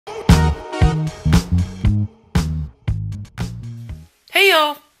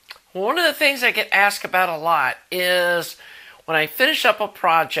One of the things I get asked about a lot is when I finish up a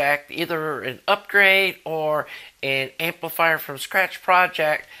project, either an upgrade or an amplifier from scratch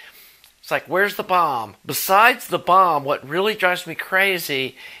project, it's like, where's the BOM? Besides the BOM, what really drives me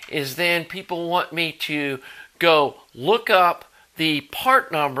crazy is then people want me to go look up the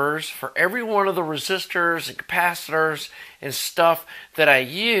part numbers for every one of the resistors and capacitors and stuff that I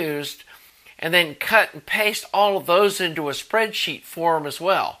used, and then cut and paste all of those into a spreadsheet form as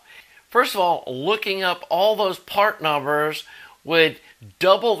well. First of all, looking up all those part numbers would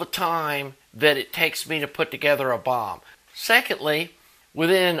double the time that it takes me to put together a BOM. Secondly,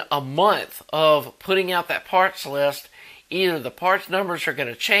 within a month of putting out that parts list, either the parts numbers are going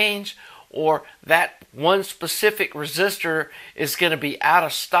to change or that one specific resistor is going to be out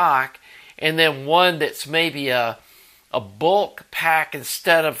of stock, and then one that's maybe a bulk pack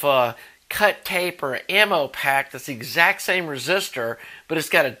instead of a cut tape or an ammo pack that's the exact same resistor, but it's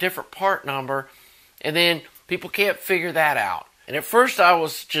got a different part number, and then people can't figure that out. And at first I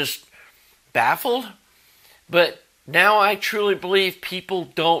was just baffled, but now I truly believe people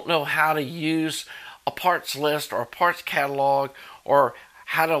don't know how to use a parts list or a parts catalog or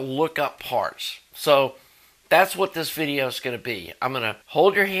how to look up parts. So that's what this video is going to be. I'm going to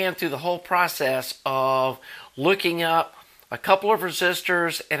hold your hand through the whole process of looking up a couple of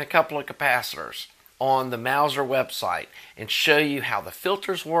resistors and a couple of capacitors on the Mouser website and show you how the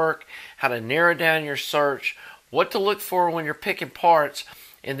filters work, how to narrow down your search, what to look for when you're picking parts,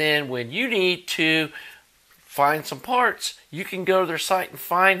 and then when you need to find some parts, you can go to their site and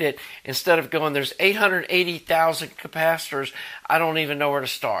find it instead of going, there's 880,000 capacitors, I don't even know where to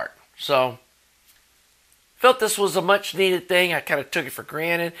start. So, felt this was a much needed thing. I kind of took it for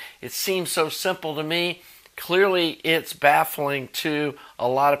granted. It seems so simple to me. Clearly, it's baffling to a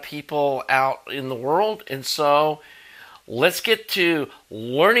lot of people out in the world. And so, let's get to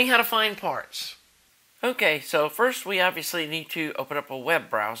learning how to find parts. Okay, so first we obviously need to open up a web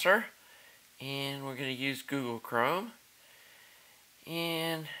browser. And we're going to use Google Chrome.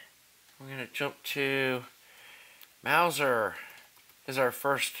 And we're going to jump to Mouser is our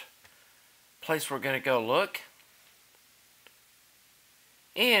first place we're going to go look.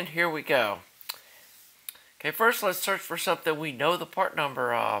 And here we go. Okay, first let's search for something we know the part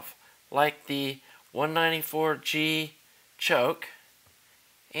number of, like the 194G choke.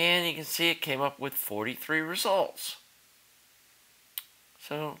 And you can see it came up with 43 results.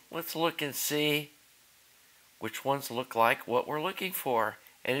 So let's look and see which ones look like what we're looking for.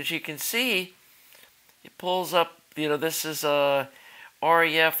 And as you can see, it pulls up, this is a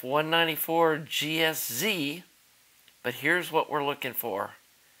REF 194 GSZ, but here's what we're looking for.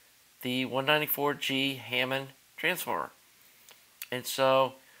 The 194G Hammond transformer. And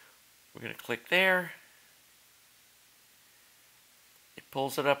so we're going to click there. It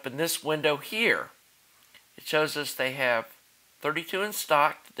pulls it up in this window here. It shows us they have 32 in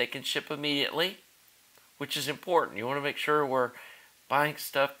stock that they can ship immediately, which is important. You want to make sure we're buying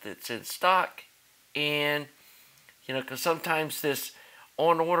stuff that's in stock, and because sometimes this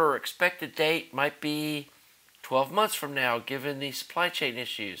on order expected date might be 12 months from now given the supply chain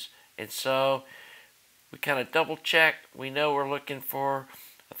issues. And so we kind of double check. We know we're looking for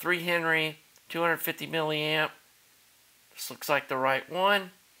a 3 Henry 250 milliamp. This looks like the right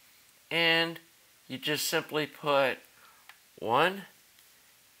one, and you just simply put 1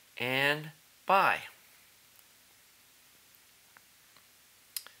 and buy.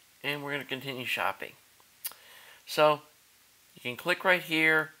 And we're going to continue shopping. So you can click right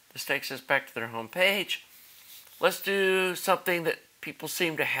here. This takes us back to their home page. Let's do something that people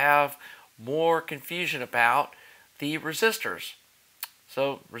seem to have more confusion about, the resistors.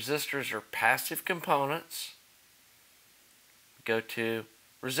 So resistors are passive components. Go to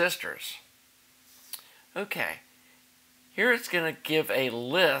resistors. Okay. Here it's going to give a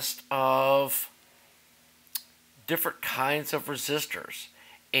list of different kinds of resistors.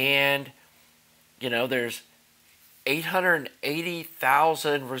 And, there's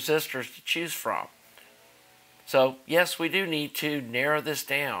 880,000 resistors to choose from. So, yes, we do need to narrow this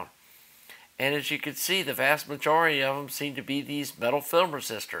down. And as you can see, the vast majority of them seem to be these metal film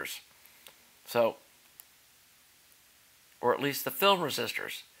resistors. So, or at least the film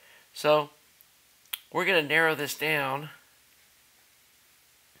resistors. So, we're going to narrow this down.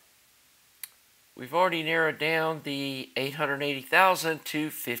 We've already narrowed down the 880,000 to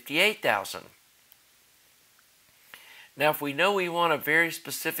 58,000. Now, if we know we want a very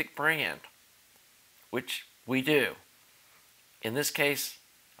specific brand, which we do, in this case,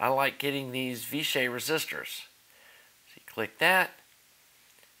 I like getting these Vishay resistors. So you click that,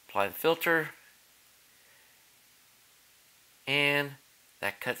 apply the filter, and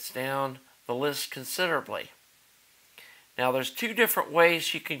That cuts down the list considerably. Now there's two different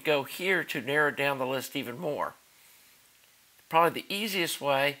ways you can go here to narrow down the list even more. Probably the easiest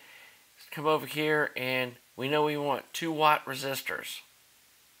way is to come over here, and we know we want 2-watt resistors.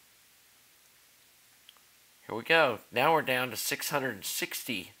 Here we go. Now we're down to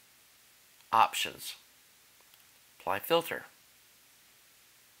 660 options. Apply filter.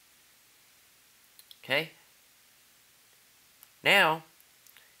 Okay. Now,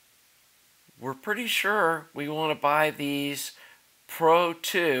 we're pretty sure we want to buy these Pro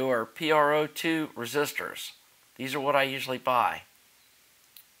 2 or PRO2 resistors. These are what I usually buy.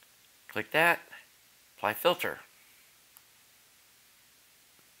 Click that. Apply filter.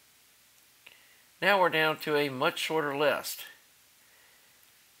 Now we're down to a much shorter list.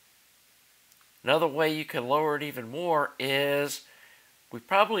 Another way you can lower it even more is we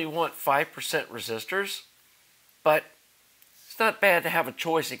probably want 5% resistors, but it's not bad to have a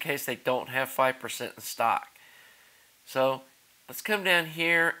choice in case they don't have 5% in stock. So let's come down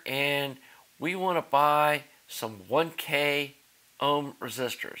here and we want to buy some 1K ohm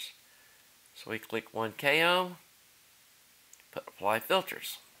resistors. So we click 1K ohm, put apply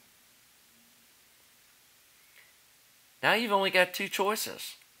filters. Now you've only got two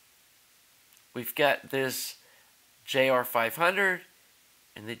choices. We've got this JR500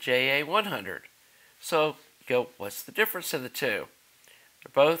 and the JA100. So you go, what's the difference in the two?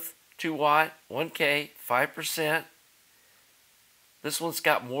 They're both 2-watt, 1K, 5%. This one's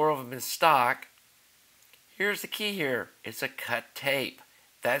got more of them in stock. Here's the key here. It's a cut tape.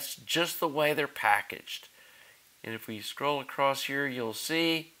 That's just the way they're packaged. And if we scroll across here, you'll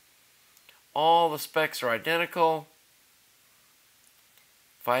see all the specs are identical.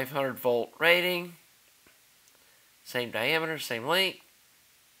 500 volt rating, same diameter, same length.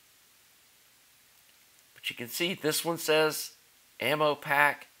 But you can see this one says ammo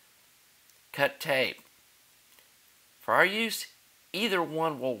pack cut tape. For our use, either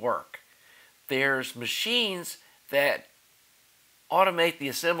one will work. There's machines that automate the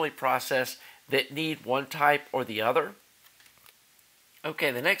assembly process that need one type or the other. Okay,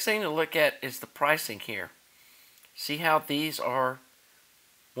 the next thing to look at is the pricing here. See how these are,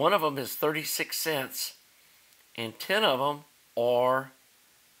 one of them is 36 cents and 10 of them are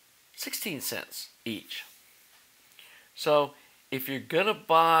 16 cents each. So if you're going to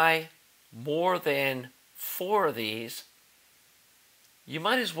buy more than 4 of these, you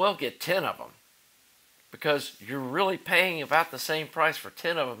might as well get 10 of them, because you're really paying about the same price for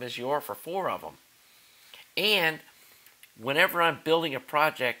 10 of them as you are for 4 of them. And whenever I'm building a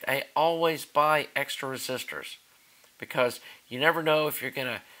project, I always buy extra resistors, because you never know if you're going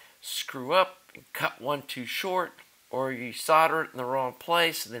to screw up and cut one too short, or you solder it in the wrong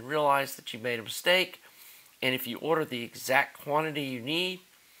place and then realize that you made a mistake. And if you order the exact quantity you need,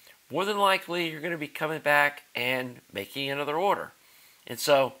 more than likely you're going to be coming back and making another order. And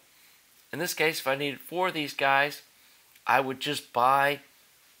so in this case, if I needed 4 of these guys, I would just buy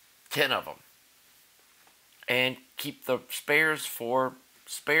 10 of them and keep the spares for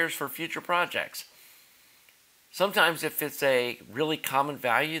future projects. Sometimes if it's a really common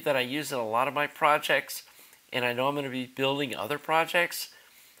value that I use in a lot of my projects, and I know I'm going to be building other projects,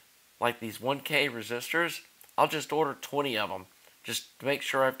 like these 1K resistors, I'll just order 20 of them, just to make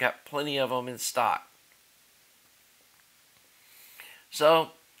sure I've got plenty of them in stock. So,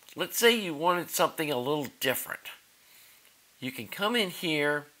 let's say you wanted something a little different. You can come in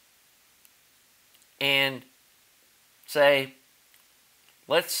here and say,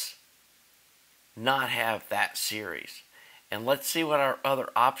 let's not have that series, and let's see what our other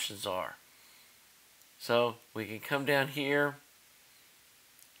options are. So we can come down here,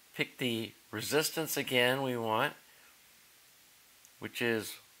 pick the resistance again we want, which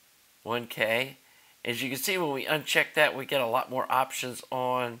is 1K. As you can see, when we uncheck that, we get a lot more options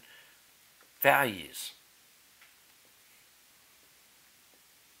on values.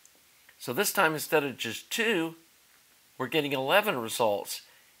 So this time, instead of just 2, we're getting 11 results.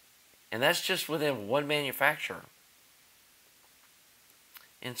 And that's just within one manufacturer.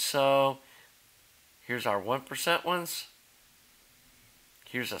 And so here's our 1% ones.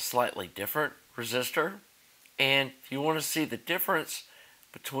 Here's a slightly different resistor. And if you want to see the difference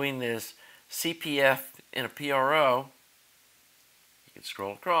between this CPF and a PRO, you can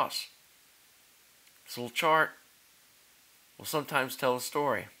scroll across. This little chart will sometimes tell a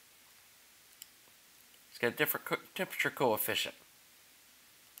story. It's got a different temperature coefficient.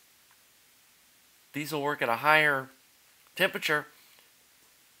 These will work at a higher temperature,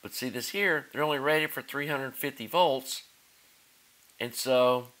 but see this here, they're only rated for 350 volts. And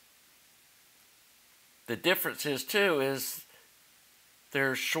so the difference is too is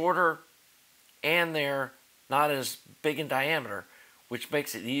they're shorter and they're not as big in diameter, which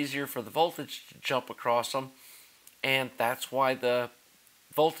makes it easier for the voltage to jump across them, and that's why the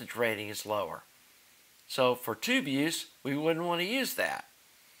voltage rating is lower. So for tube use, we wouldn't want to use that.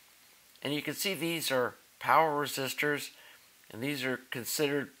 And you can see these are power resistors, and these are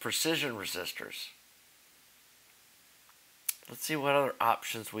considered precision resistors. Let's see what other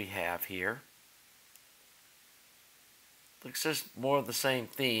options we have here. Looks just more of the same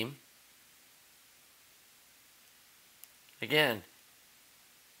theme. Again,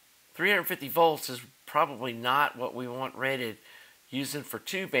 350 volts is probably not what we want rated using for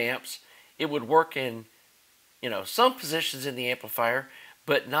tube amps. It would work in, some positions in the amplifier,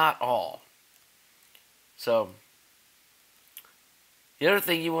 but not all. So, the other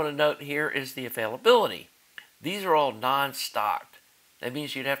thing you want to note here is the availability. These are all non-stocked. That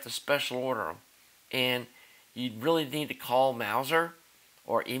means you'd have to special order them. And you'd really need to call Mouser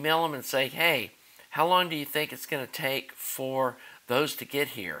or email them and say, hey, how long do you think it's going to take for those to get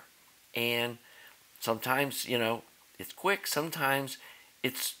here? And sometimes, it's quick. Sometimes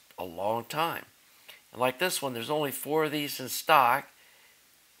it's a long time. And like this one, there's only 4 of these in stock.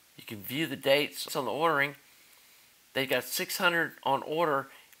 You can view the dates on the ordering. They've got 600 on order,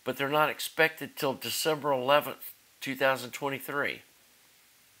 but they're not expected till December 11th, 2023.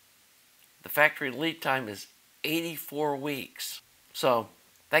 The factory lead time is 84 weeks. So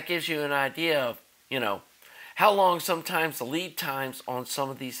that gives you an idea of, how long sometimes the lead times on some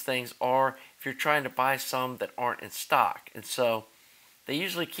of these things are if you're trying to buy some that aren't in stock. And so they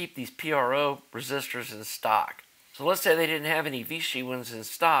usually keep these PRO resistors in stock. So let's say they didn't have any Vichy ones in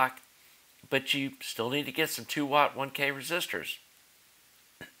stock, but you still need to get some 2-watt 1K resistors.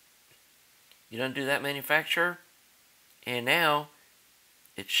 You undo that manufacturer, and now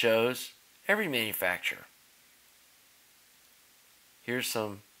it shows every manufacturer. Here's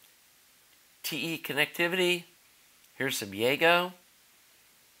some TE connectivity. Here's some Yago.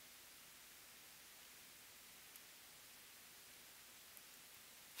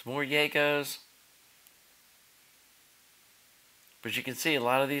 Some more Yagos. But you can see a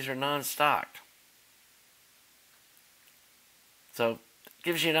lot of these are non-stocked. So it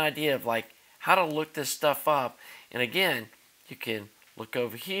gives you an idea of how to look this stuff up. And again, you can look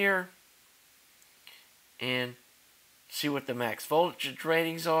over here and see what the max voltage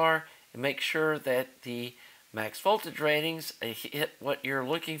ratings are and make sure that the max voltage ratings hit what you're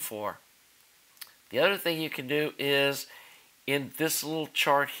looking for. The other thing you can do is in this little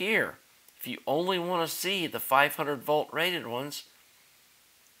chart here, if you only want to see the 500 volt rated ones,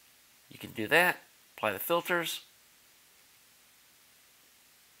 you can do that, apply the filters.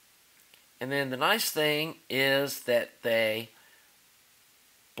 And then the nice thing is that they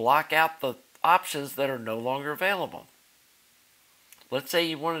block out the options that are no longer available. Let's say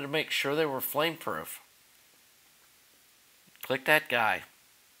you wanted to make sure they were flame proof. Click that guy.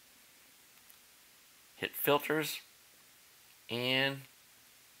 Hit filters and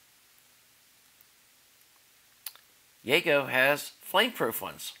Yago has flame proof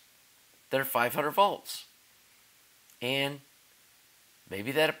ones that are 500 volts. And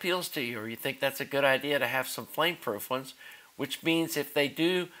maybe that appeals to you, or you think that's a good idea to have some flame proof ones, which means if they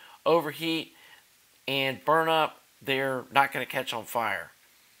do overheat and burn up, they're not going to catch on fire,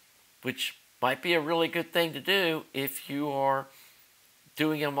 which might be a really good thing to do if you are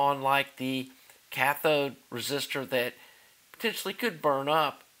doing them on the cathode resistor that potentially could burn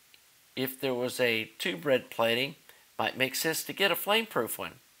up. If there was a tube red plating, might make sense to get a flame proof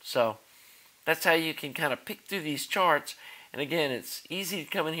one. So that's how you can kind of pick through these charts. And again, it's easy to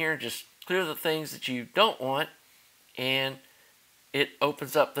come in here and just clear the things that you don't want, and it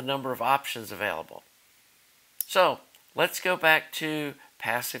opens up the number of options available. So let's go back to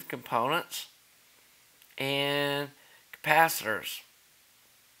passive components and capacitors.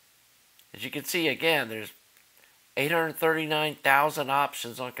 As you can see, again, there's 839,000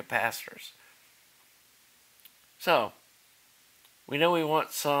 options on capacitors. So we know we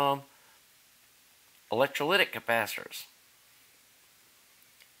want some electrolytic capacitors.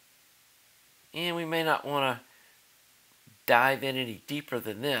 And we may not want to dive in any deeper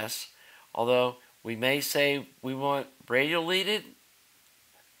than this, although we may say we want radial leaded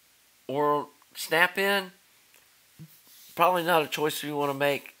or snap-in. Probably not a choice we want to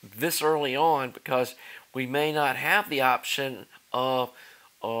make this early on, because we may not have the option of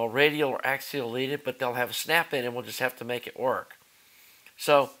radial or axial leaded, but they'll have a snap-in and we'll just have to make it work.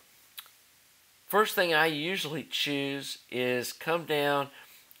 So first thing I usually choose is come down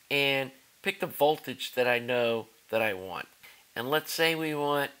and pick the voltage that I know that I want. And let's say we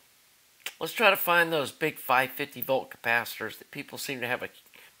want let's try to find those big 550 volt capacitors that people seem to have a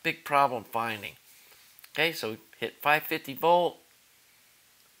big problem finding. Okay, so we hit 550 volt.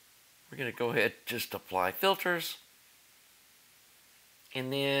 We're going to go ahead and just apply filters.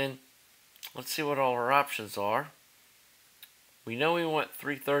 And then let's see what all our options are. We know we want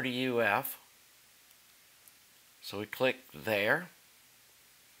 330 UF. So we click there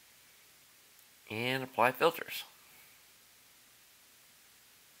and apply filters.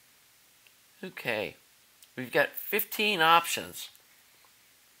 Okay, we've got 15 options.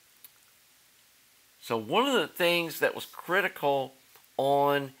 So one of the things that was critical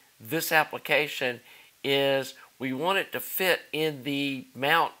on this application is we want it to fit in the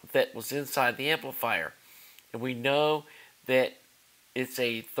mount that was inside the amplifier. And we know that it's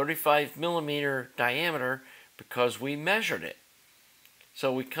a 35 millimeter diameter because we measured it.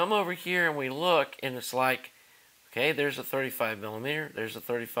 So we come over here and we look, and it's like, okay, there's a 35 millimeter, there's a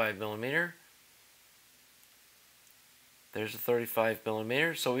 35 millimeter, there's a 35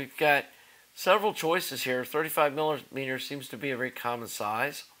 millimeter. So we've got several choices here. 35 millimeter seems to be a very common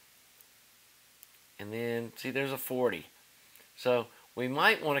size. And then, see, there's a 40. So we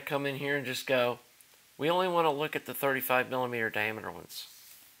might want to come in here and just go, we only want to look at the 35 millimeter diameter ones.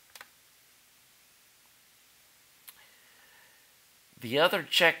 The other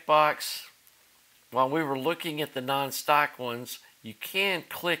checkbox, while we were looking at the non-stock ones, you can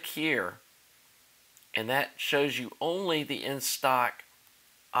click here, and that shows you only the in-stock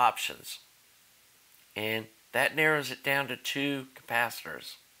options. And that narrows it down to 2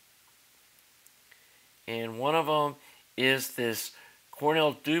 capacitors. And one of them is this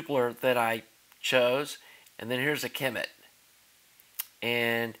Cornell Doppler that I chose, and then here's a Kemet.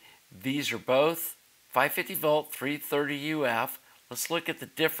 And these are both 550 volt, 330 UF. Let's look at the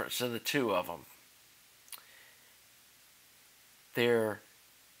difference in the two of them. They're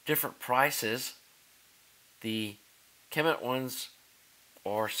different prices. The Kemet ones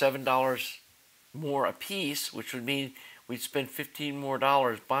are $7 more a piece, which would mean we'd spend $15 more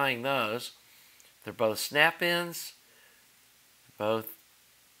buying those. They're both snap-ins, both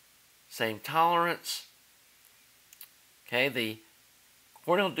same tolerance. Okay, the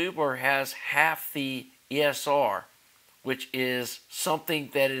Cornell Doppler has half the ESR, which is something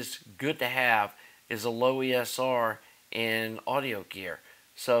that is good to have, is a low ESR in audio gear.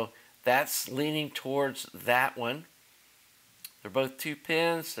 So that's leaning towards that one. They're both 2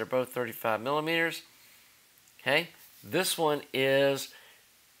 pins. They're both 35 millimeters. Okay, this one is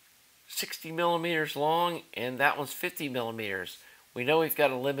 60 millimeters long, and that one's 50 millimeters. We know we've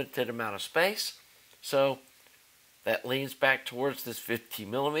got a limited amount of space, so that leans back towards this 50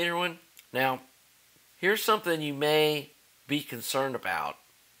 millimeter one. Now, here's something you may be concerned about,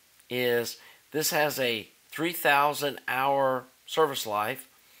 is this has a 3,000 hour service life,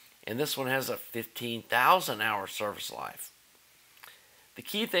 and this one has a 15,000 hour service life. The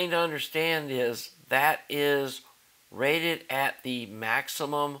key thing to understand is that is rated at the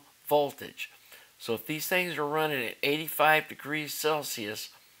maximum voltage. So if these things are running at 85 degrees Celsius,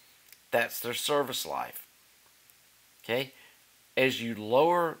 that's their service life. Okay? As you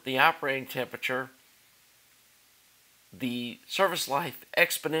lower the operating temperature, the service life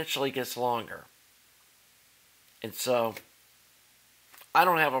exponentially gets longer. And so I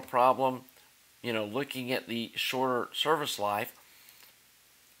don't have a problem, looking at the shorter service life.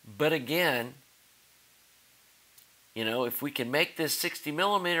 But again, if we can make this 60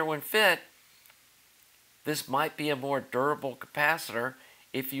 millimeter one fit, this might be a more durable capacitor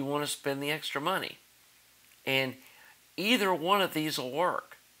if you want to spend the extra money. And either one of these will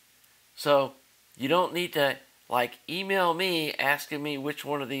work. So you don't need to email me asking me which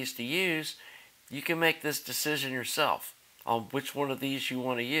one of these to use. You can make this decision yourself on which one of these you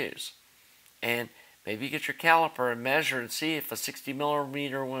want to use. And maybe get your caliper and measure and see if a 60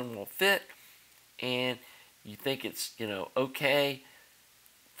 millimeter one will fit, and you think it's okay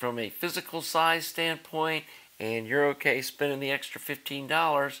from a physical size standpoint, and you're okay spending the extra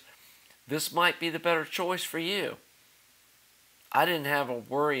 $15, this might be the better choice for you. I didn't have a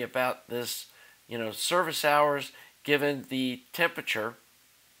worry about this, service hours given the temperature,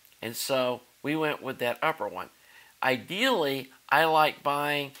 and so we went with that upper one. Ideally, I like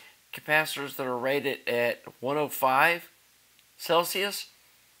buying capacitors that are rated at 105 Celsius,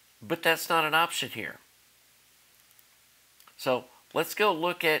 but that's not an option here. So let's go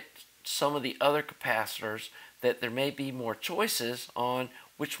look at some of the other capacitors that there may be more choices on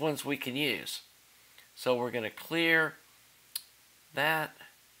which ones we can use. So we're going to clear that.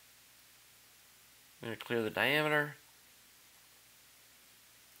 I'm going to clear the diameter.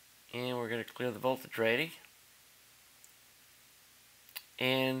 And we're going to clear the voltage rating.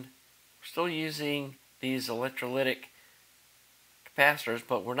 And We're still using these electrolytic capacitors,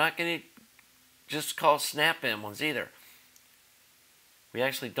 but we're not going to just call snap-in ones either. We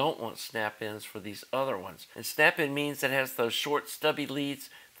actually don't want snap-ins for these other ones. And snap-in means it has those short stubby leads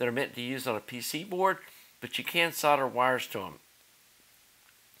that are meant to use on a PC board, but you can solder wires to them.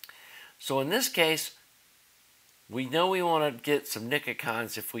 So in this case, we know we want to get some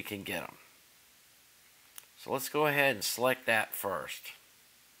Nikocons if we can get them. So let's go ahead and select that first.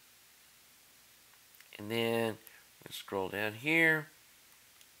 And then let's scroll down here.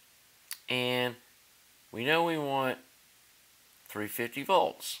 And we know we want 350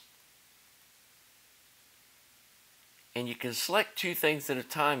 volts. And you can select two things at a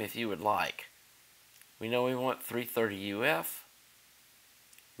time if you would like. We know we want 330 UF.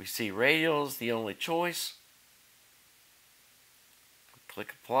 We see radial is the only choice.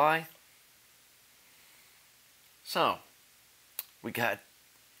 Click apply. So, we got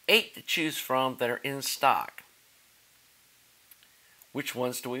 8 to choose from that are in stock. Which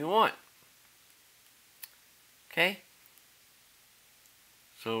ones do we want? Okay.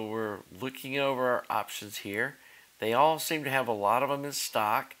 So we're looking over our options here. They all seem to have a lot of them in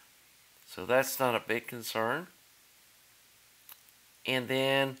stock, so that's not a big concern. And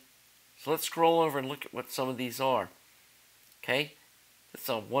then, so let's scroll over and look at what some of these are. Okay, it's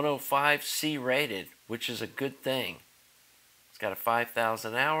a 105C rated, which is a good thing. It's got a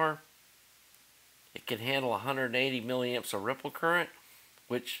 5,000 hour. It can handle 180 milliamps of ripple current,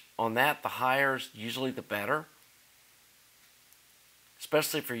 which on that, the higher is usually the better.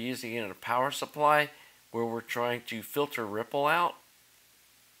 Especially if you're using it in a power supply where we're trying to filter ripple out.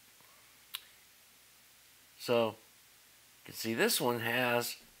 So you can see this one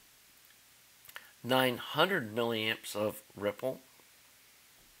has 900 milliamps of ripple.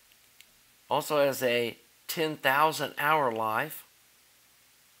 Also has a 10,000 hour life.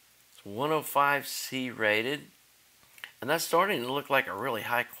 It's 105C rated. And that's starting to look like a really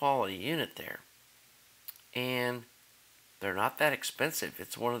high quality unit there. And they're not that expensive.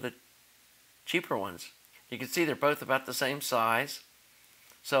 It's one of the cheaper ones. You can see they're both about the same size.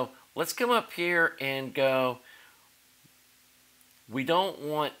 So let's come up here and go, we don't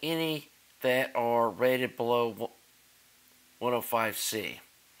want any that are rated below 105C.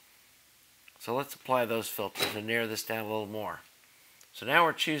 So let's apply those filters and narrow this down a little more. So now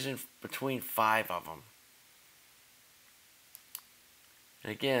we're choosing between 5 of them.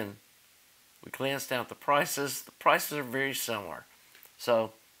 And again, we glance down at the prices. The prices are very similar.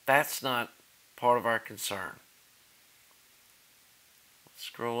 So that's not part of our concern. Let's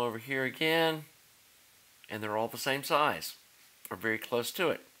scroll over here again. And they're all the same size, or very close to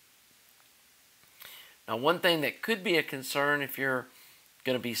it. Now, one thing that could be a concern if you're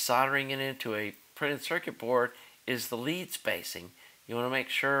going to be soldering it into a printed circuit board is the lead spacing. You want to make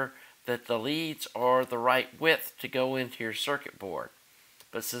sure that the leads are the right width to go into your circuit board.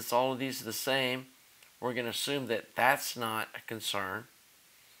 But since all of these are the same, we're going to assume that that's not a concern.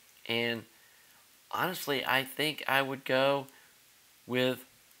 And honestly, I think I would go with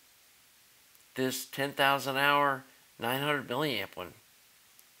this 10,000 hour 900 milliamp one.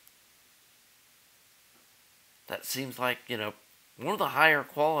 That seems like, one of the higher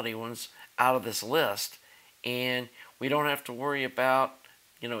quality ones out of this list. And we don't have to worry about,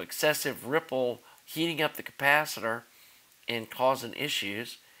 excessive ripple heating up the capacitor and causing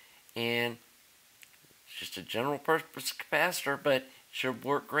issues. And it's just a general purpose capacitor, but it should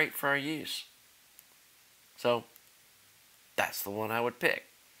work great for our use. So that's the one I would pick.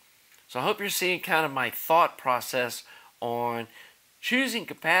 So I hope you're seeing kind of my thought process on choosing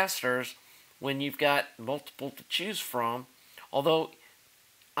capacitors when you've got multiple to choose from. Although,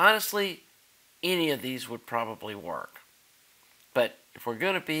 honestly, any of these would probably work. But if we're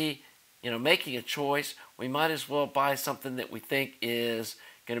going to be, making a choice, we might as well buy something that we think is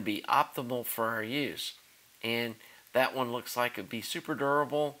going to be optimal for our use. And that one looks like it would be super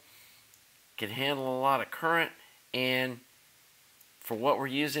durable, can handle a lot of current, and for what we're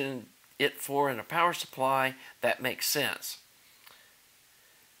using it for in a power supply, that makes sense.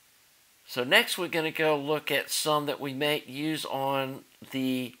 So next we're going to go look at some that we may use on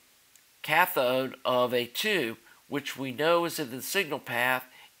the cathode of a tube, which we know is in the signal path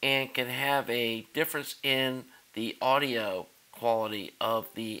and can have a difference in the audio quality of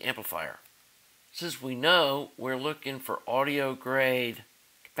the amplifier. Since we know we're looking for audio grade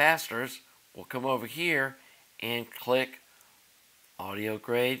capacitors, we'll come over here and click audio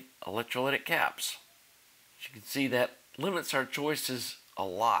grade electrolytic caps. As you can see, that limits our choices a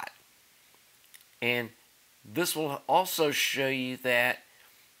lot. And this will also show you that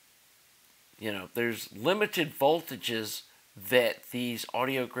there's limited voltages that these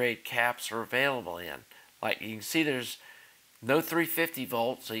audio grade caps are available in. Like you can see there's no 350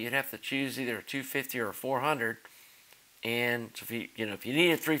 volts, so you'd have to choose either a 250 or a 400. And if you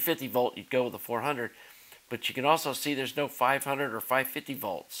need a 350 volt, you'd go with a 400. But you can also see there's no 500 or 550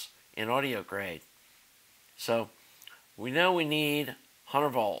 volts in audio grade. So we know we need 100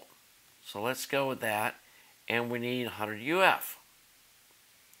 volt. So let's go with that. And we need 100 UF.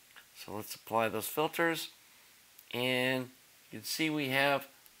 So let's apply those filters. And you can see we have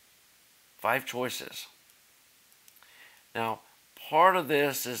 5 choices. Now, part of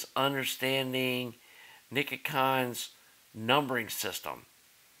this is understanding Nikon's numbering system.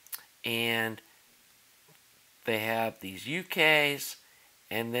 And they have these UKs,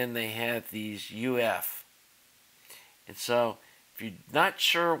 and then they have these UF. And so, if you're not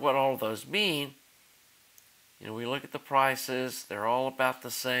sure what all those mean, we look at the prices. They're all about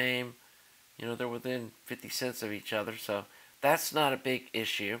the same. They're within 50 cents of each other, so that's not a big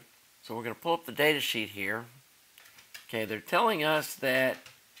issue. So we're going to pull up the data sheet here. Okay, they're telling us that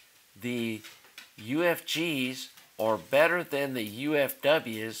the UFGs are better than the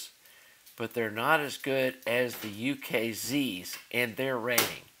UFWs, but they're not as good as the UKZs in their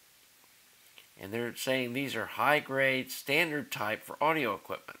rating. And they're saying these are high-grade, standard type for audio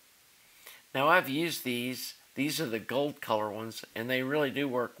equipment. Now, I've used these. These are the gold color ones, and they really do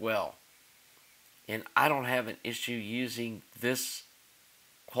work well. And I don't have an issue using this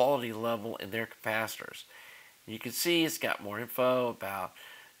quality level in their capacitors. You can see it's got more info about,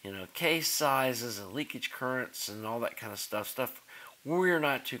 case sizes and leakage currents and all that kind of stuff we're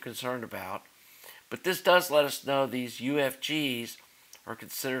not too concerned about. But this does let us know these UFGs are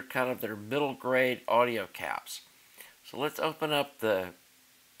considered kind of their middle grade audio caps. So let's open up the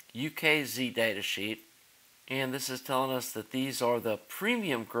UKZ data sheet. And this is telling us that these are the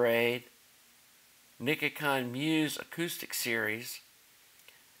premium grade Nikon Muse Acoustic Series,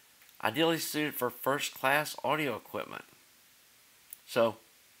 ideally suited for first class audio equipment. So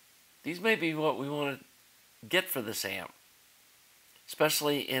these may be what we want to get for this amp,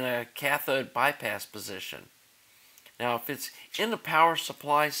 especially in a cathode bypass position. Now, if it's in the power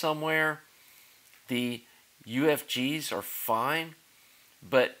supply somewhere, the UFGs are fine,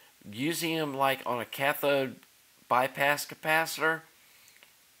 but using them like on a cathode bypass capacitor,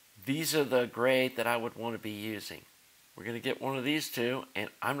 these are the grade that I would want to be using. We're going to get one of these two, and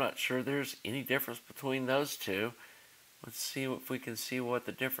I'm not sure there's any difference between those two. Let's see if we can see what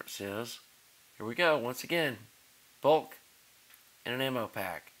the difference is. Here we go. Once again, bulk and an ammo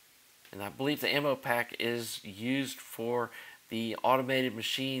pack. And I believe the ammo pack is used for the automated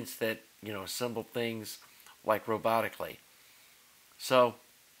machines that, assemble things like robotically. So,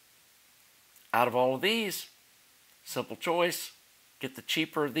 out of all of these, simple choice, get the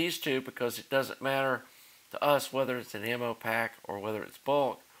cheaper of these two because it doesn't matter to us whether it's an ammo pack or whether it's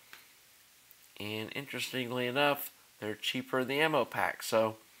bulk. And interestingly enough, they're cheaper than the ammo pack.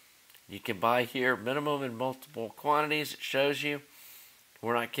 So you can buy here minimum in multiple quantities. It shows you.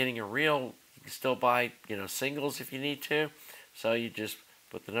 We're not getting a reel. You can still buy, singles if you need to. So you just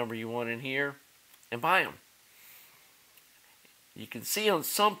put the number you want in here and buy them. You can see on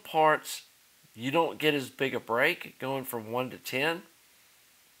some parts you don't get as big a break going from 1 to 10.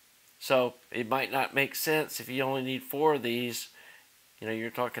 So it might not make sense if you only need 4 of these. You're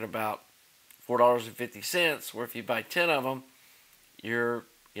talking about $4.50, where if you buy 10 of them, you're,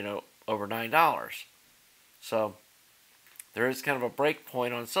 over $9. So there is kind of a break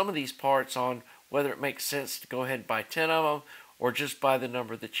point on some of these parts on whether it makes sense to go ahead and buy 10 of them or just buy the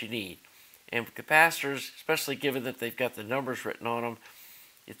number that you need. And with capacitors, especially given that they've got the numbers written on them,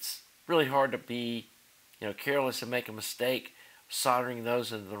 it's really hard to be, careless and make a mistake soldering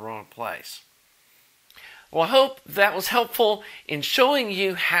those into the wrong place. Well, I hope that was helpful in showing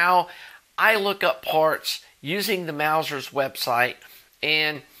you how I look up parts using the Mouser's website.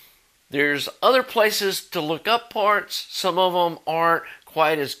 And there's other places to look up parts. Some of them aren't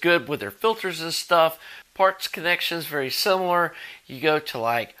quite as good with their filters and stuff. Parts Connection is very similar. You go to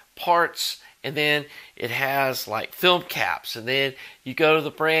like parts, and then it has like film caps, and then you go to the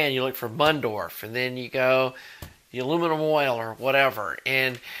brand, you look for Mundorf, and then you go the aluminum oil or whatever.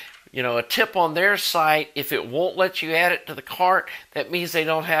 And a tip on their site, if it won't let you add it to the cart, that means they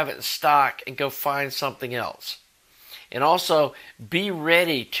don't have it in stock, and go find something else. And also be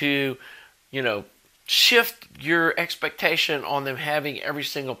ready to, shift your expectation on them having every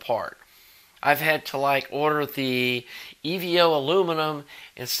single part. I've had to order the EVO aluminum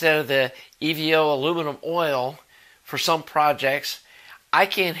instead of the EVO aluminum oil for some projects. I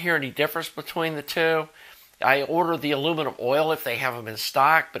can't hear any difference between the two. I order the aluminum oil if they have them in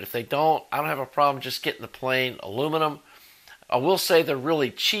stock, but if they don't, I don't have a problem just getting the plain aluminum. I will say the really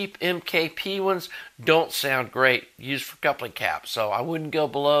cheap MKP ones don't sound great used for coupling caps, so I wouldn't go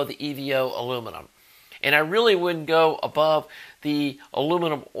below the EVO aluminum. And I really wouldn't go above the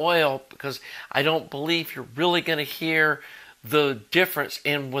aluminum oil because I don't believe you're really going to hear the difference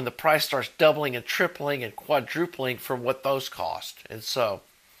in when the price starts doubling and tripling and quadrupling from what those cost. And so,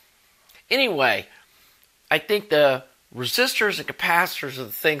 anyway, I think the resistors and capacitors are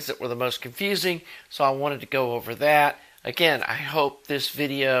the things that were the most confusing, so I wanted to go over that. Again, I hope this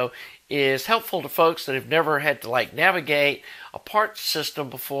video is helpful to folks that have never had to navigate a part system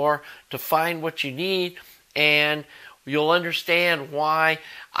before to find what you need, and you'll understand why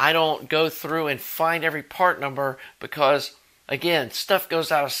I don't go through and find every part number because, again, stuff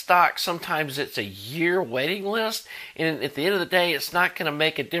goes out of stock. Sometimes it's a year waiting list, and at the end of the day, it's not going to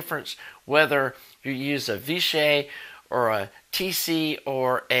make a difference whether you use a Vishay or a TC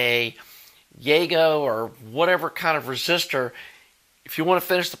or a Yago or whatever kind of resistor. If you want to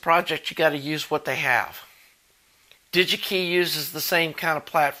finish the project, you got to use what they have. DigiKey uses the same kind of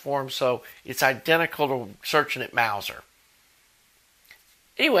platform, so it's identical to searching at Mouser.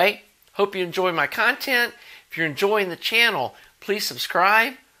 Anyway, hope you enjoy my content. If you're enjoying the channel, please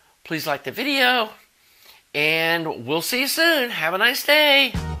subscribe, please like the video, and we'll see you soon. Have a nice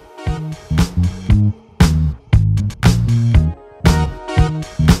day.